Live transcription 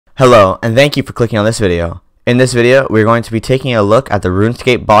Hello, and thank you for clicking on this video. In this video, we're going to be taking a look at the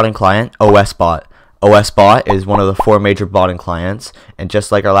RuneScape botting client, OSBot. OSBot is one of the 4 major botting clients, and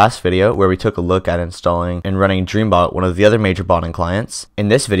just like our last video where we took a look at installing and running DreamBot, one of the other major botting clients, in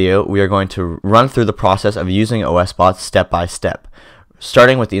this video we are going to run through the process of using OSBot step by step,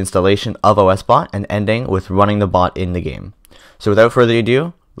 starting with the installation of OSBot and ending with running the bot in the game. So without further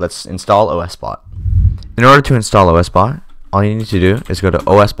ado, let's install OSBot. In order to install OSBot, all you need to do is go to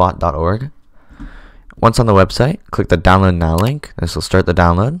OSBot.org. Once on the website, click the Download Now link. This will start the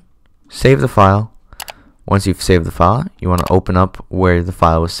download. Save the file. Once you've saved the file, you want to open up where the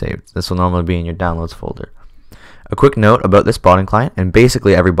file was saved. This will normally be in your Downloads folder. A quick note about this botting client, and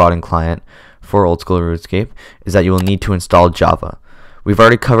basically every botting client for old school RuneScape, is that you will need to install Java. We've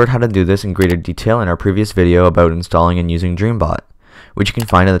already covered how to do this in greater detail in our previous video about installing and using DreamBot, which you can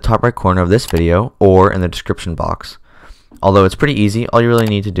find in the top right corner of this video or in the description box. Although it's pretty easy, all you really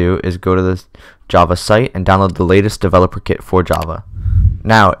need to do is go to the Java site and download the latest developer kit for Java.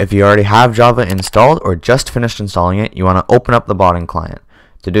 Now, if you already have Java installed or just finished installing it, you want to open up the botting client.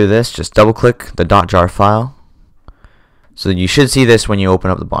 To do this, just double click the .jar file. So you should see this when you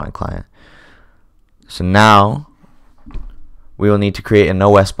open up the botting client. So now, we will need to create an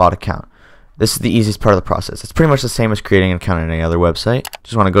OSBot account. This is the easiest part of the process. It's pretty much the same as creating an account on any other website.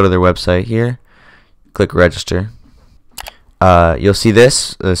 Just want to go to their website here, click register. You'll see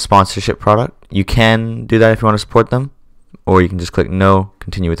this, the sponsorship product. You can do that if you want to support them, or you can just click no,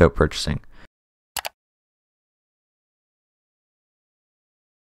 continue without purchasing.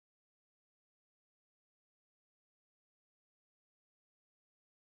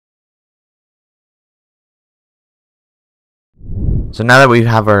 So now that we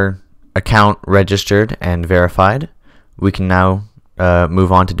have our account registered and verified, we can now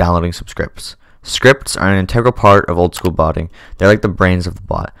move on to downloading subscripts. Scripts are an integral part of old school botting. They're like the brains of the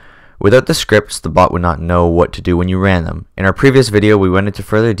bot. Without the scripts, the bot would not know what to do when you ran them. In our previous video, we went into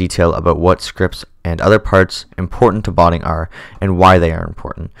further detail about what scripts and other parts important to botting are and why they are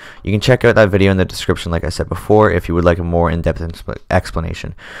important. You can check out that video in the description like I said before if you would like a more in-depth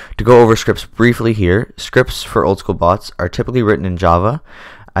explanation. To go over scripts briefly here, scripts for old school bots are typically written in Java,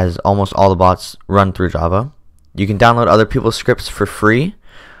 as almost all the bots run through Java. You can download other people's scripts for free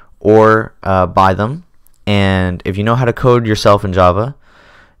or buy them, and if you know how to code yourself in Java,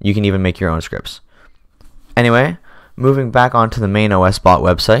 you can even make your own scripts. Anyway, moving back onto the main OSBot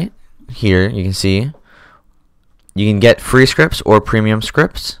website, here you can see you can get free scripts or premium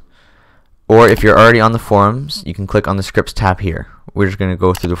scripts, or if you're already on the forums, you can click on the scripts tab here. We're just going to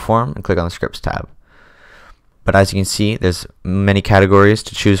go through the forum and click on the scripts tab. But as you can see, there's many categories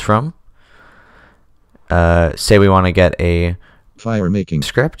to choose from. Say we want to get a fire making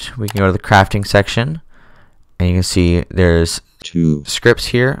script, we can go to the crafting section, and you can see there's 2 scripts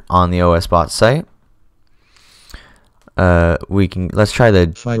here on the OSBot site. Let's try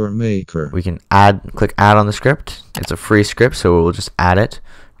the fire maker. We can click add on the script. It's a free script, so we'll just add it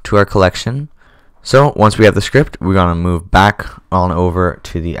to our collection. So once we have the script, we're gonna move back on over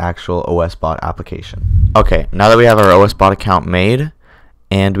to the actual OSBot application. Okay, now that we have our OSBot account made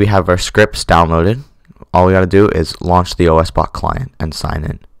and we have our scripts downloaded, all we gotta do is launch the OSBot client and sign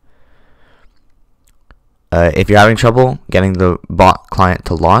in. If you're having trouble getting the bot client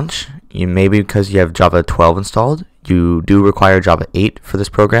to launch, maybe because you have Java 12 installed, you do require Java 8 for this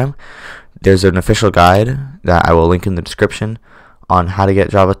program. There's an official guide that I will link in the description on how to get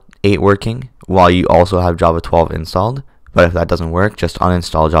Java 8 working while you also have Java 12 installed. But if that doesn't work, just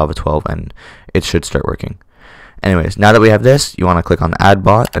uninstall Java 12 and it should start working. Anyways, now that we have this, you want to click on Add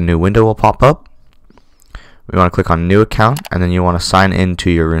Bot. A new window will pop up. We want to click on New Account, and then you want to sign into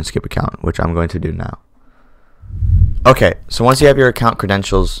your RuneScape account, which I'm going to do now. Okay, so once you have your account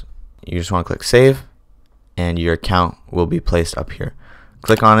credentials, you just want to click Save, and your account will be placed up here.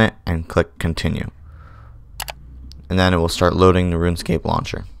 Click on it and click Continue. And then it will start loading the RuneScape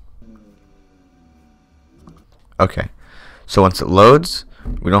launcher. Okay, so once it loads,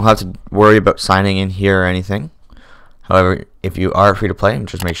 we don't have to worry about signing in here or anything. However, if you are free to play,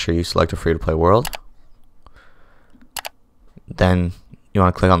 just make sure you select a free to play world. Then you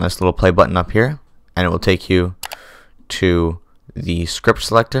want to click on this little play button up here, and it will take you to the script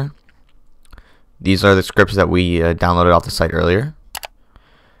selector. These are the scripts that we downloaded off the site earlier.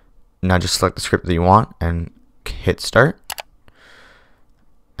 Now just select the script that you want and hit start,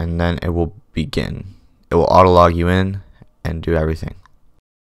 and then it will begin. It will auto log you in and do everything.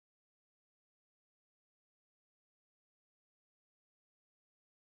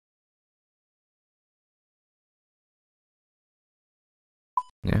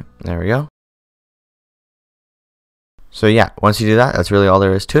 Yeah, there we go. So yeah, once you do that, that's really all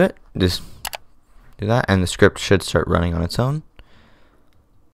there is to it. Just do that and the script should start running on its own.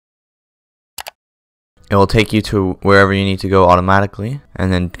 It will take you to wherever you need to go automatically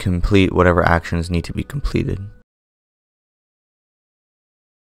and then complete whatever actions need to be completed.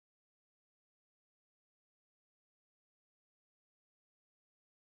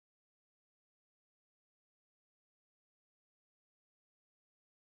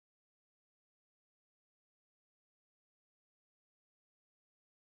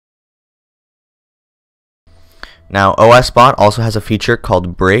 Now, OSBot also has a feature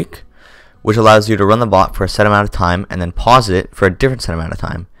called break, which allows you to run the bot for a set amount of time and then pause it for a different set amount of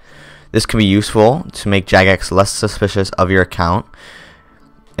time. This can be useful to make Jagex less suspicious of your account.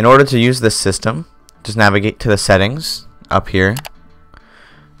 In order to use this system, just navigate to the settings up here,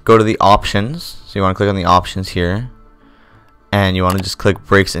 go to the options, so you want to click on the options here, and you want to just click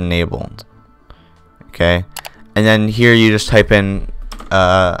breaks enabled. Okay, and then here you just type in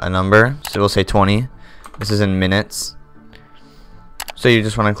a number, so we'll say 20. This is in minutes. So you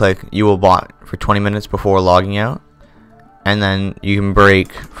just want to click you will bot for 20 minutes before logging out, and then you can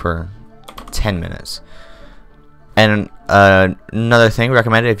break for 10 minutes. And another thing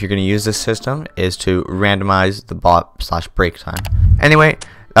recommended if you're going to use this system is to randomize the bot / break time. Anyway,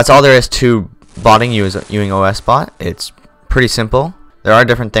 that's all there is to botting using OSBot. It's pretty simple. There are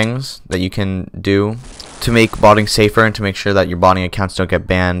different things that you can do to make botting safer and to make sure that your botting accounts don't get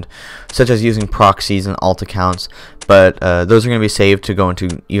banned, such as using proxies and alt accounts, but those are going to be saved to go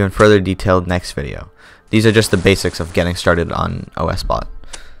into even further detail next video. These are just the basics of getting started on OSBot.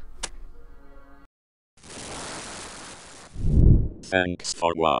 Thanks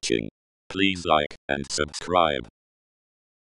for watching. Please like and subscribe.